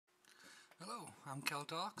Hello, I'm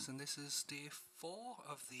Keldarks and this is day 4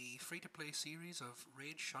 of the free-to-play series of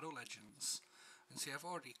Raid Shadow Legends. And see, I've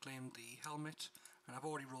already claimed the helmet and I've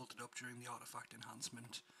already rolled it up during the artifact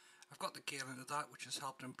enhancement. I've got the Gale into that, which has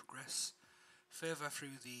helped him progress further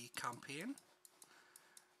through the campaign.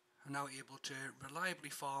 I'm now able to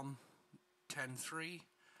reliably farm 10-3,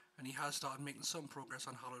 and he has started making some progress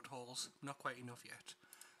on hallowed halls, not quite enough yet.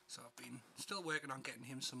 So I've been still working on getting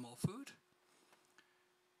him some more food.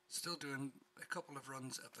 Still doing a couple of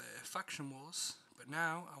runs at the faction wars, but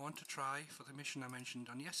now I want to try for the mission I mentioned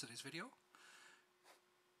on yesterday's video,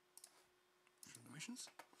 from the missions,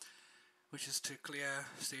 which is to clear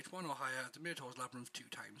stage 1 or higher at the Minotaur's Labyrinth 2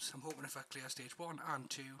 times. I'm hoping if I clear stage 1 and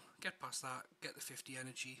 2, get past that, get the 50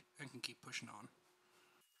 energy, and can keep pushing on.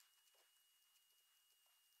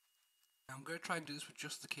 Now I'm going to try and do this with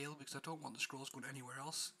just the Kale because I don't want the scrolls going anywhere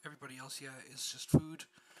else. Everybody else here is just food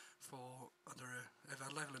for either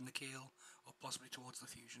a level in the Kale or possibly towards the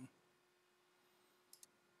fusion.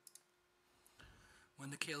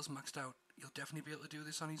 When the Kale's maxed out, you'll definitely be able to do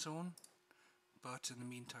this on his own, but in the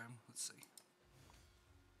meantime, let's see.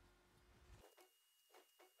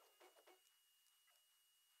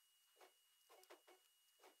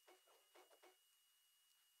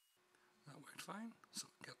 That worked fine, so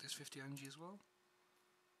get this 50 energy as well.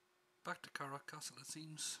 Back to Karak Castle it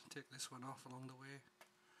seems, take this one off along the way.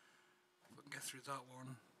 If we can get through that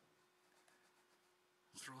one,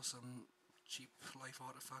 throw some cheap life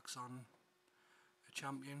artifacts on a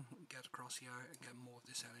champion, get across here and get more of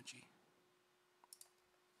this energy.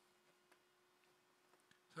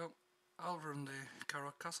 So I'll run the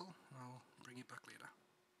Karak Castle and I'll bring you back later.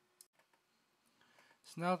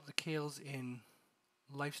 So now that the Kale's in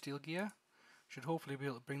lifesteal gear, should hopefully be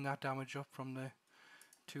able to bring that damage up from the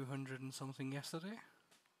 200 and something yesterday.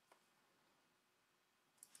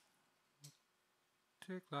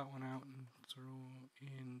 Take that one out and throw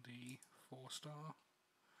in the 4-star.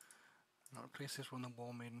 I'll replace this one with the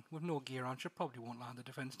War Maiden. With no gear on, she probably won't land the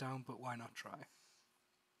defense down, but why not try?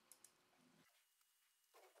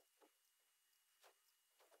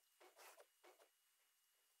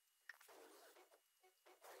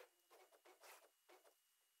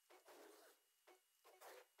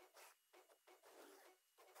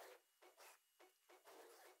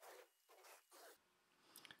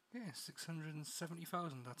 Yeah,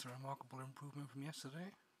 670,000, that's a remarkable improvement from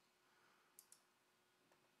yesterday.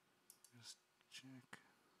 Just check.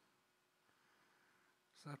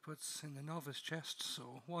 So that puts in the novice chest,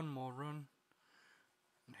 so one more run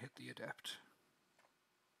and hit the adept.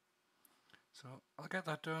 So I'll get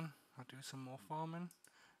that done, I'll do some more farming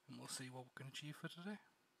and we'll see what we can achieve for today.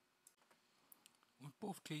 With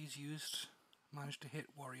both keys used, managed to hit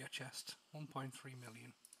warrior chest, 1.3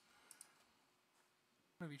 million.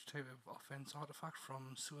 Of each type of offense artifact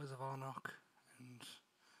from Sewers of Arnok and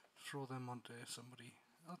throw them onto somebody.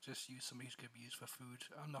 I'll just use some of these to be used for food.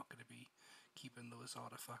 I'm not going to be keeping those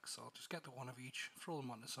artifacts, so I'll just get the one of each, throw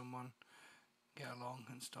them onto someone, get along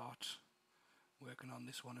and start working on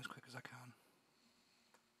this one as quick as I can.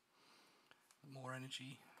 More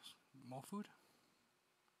energy, more food.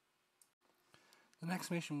 The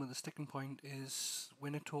next mission with the sticking point is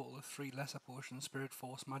win a total of 3 lesser potion, Spirit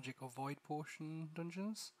Force, Magic or Void potion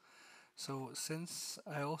dungeons. So since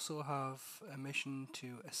I also have a mission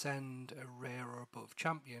to ascend a rare or above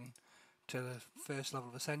champion to the first level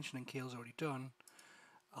of ascension and Kale's already done,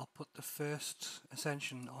 I'll put the first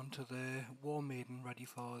ascension onto the War Maiden ready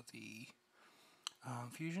for the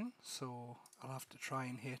fusion. So I'll have to try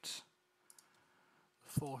and hit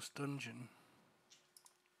the Force dungeon.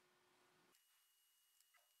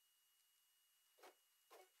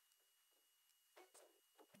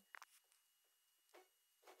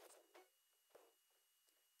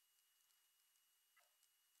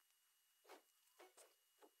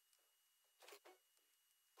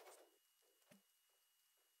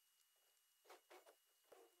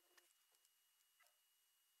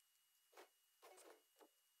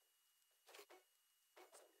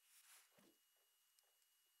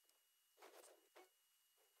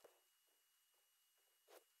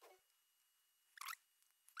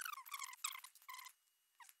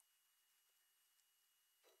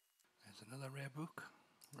 There's another rare book,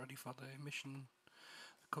 ready for the mission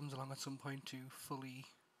that comes along at some point to fully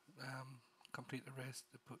complete the rest,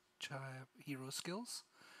 the hero skills,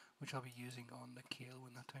 which I'll be using on the Kale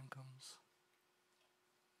when that time comes.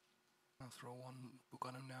 I'll throw one book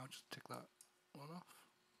on him now, just to tick that one off.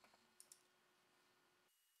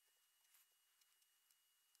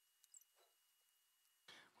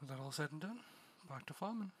 With that all said and done, back to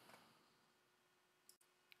farming.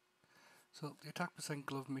 So the attack percent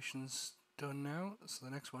glove missions done now, so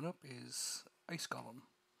the next one up is Ice Golem.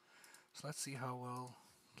 So let's see how well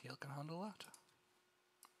Kale can handle that.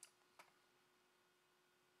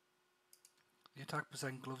 The attack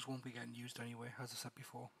percent gloves won't be getting used anyway, as I said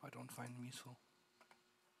before, I don't find them useful.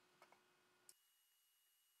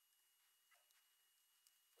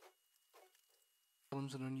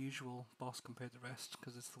 Golem's an unusual boss compared to the rest,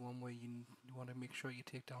 because it's the one where you want to make sure you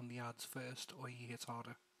take down the ads first, or he hits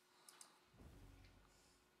harder.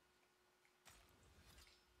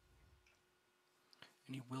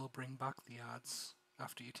 And he will bring back the ads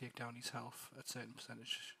after you take down his health at certain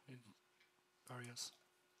percentage barriers.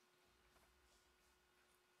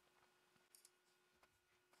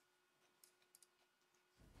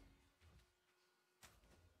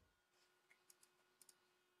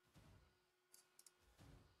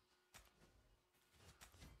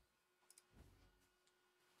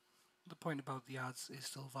 The point about the ads is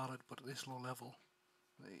still valid, but at this low level,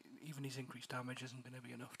 even his increased damage isn't going to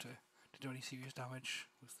be enough to do any serious damage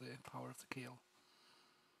with the power of the Kale.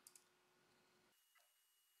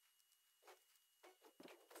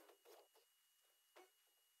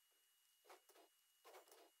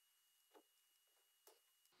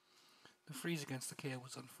 The freeze against the Kale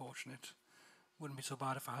was unfortunate. Wouldn't be so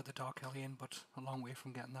bad if I had the Dark Hellion, but a long way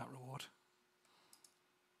from getting that reward.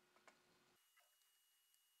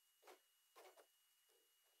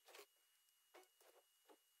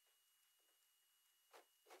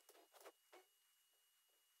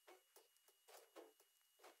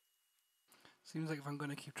 Seems like if I'm going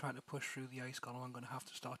to keep trying to push through the Ice Golem, I'm going to have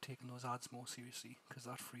to start taking those ads more seriously, because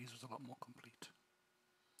that freeze was a lot more complete.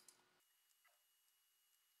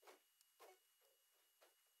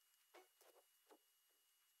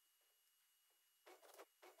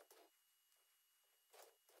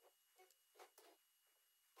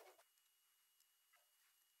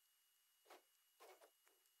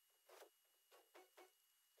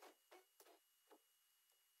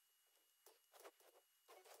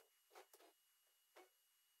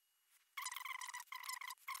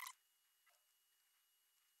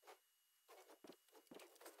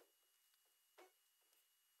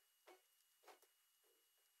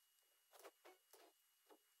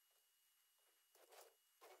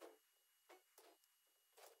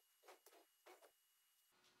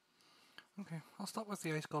 Okay, I'll stop with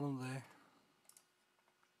the Ice Golem there.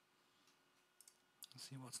 Let's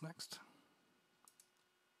see what's next.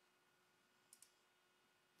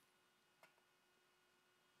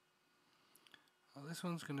 Well, this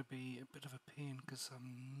one's going to be a bit of a pain because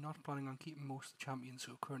I'm not planning on keeping most of the champions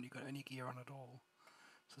who have currently got any gear on at all.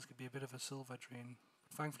 So it's going to be a bit of a silver drain.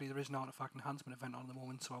 But thankfully there is an artifact enhancement event on at the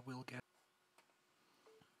moment, so I will get.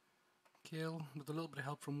 Kale, with a little bit of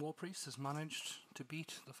help from War Priest, has managed to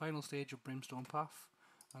beat the final stage of Brimstone Path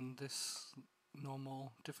and this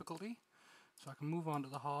normal difficulty. So I can move on to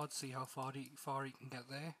the hard, see how far he can get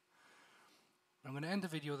there. I'm going to end the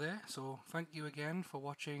video there, so thank you again for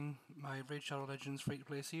watching my Raid Shadow Legends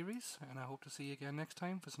free-to-play series, and I hope to see you again next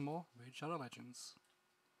time for some more Raid Shadow Legends.